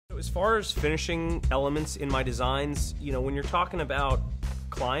as far as finishing elements in my designs, when you're talking about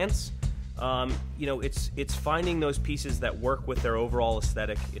clients, it's finding those pieces that work with their overall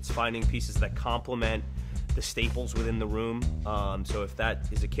aesthetic. It's finding pieces that complement the staples within the room. So if that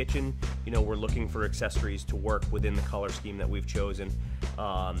is a kitchen, we're looking for accessories to work within the color scheme that we've chosen.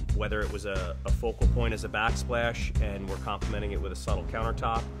 Whether it was a focal point as a backsplash and we're complementing it with a subtle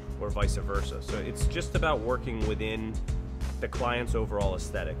countertop, or vice versa. So it's just about working within the client's overall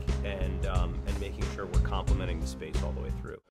aesthetic and making sure we're complementing the space all the way through.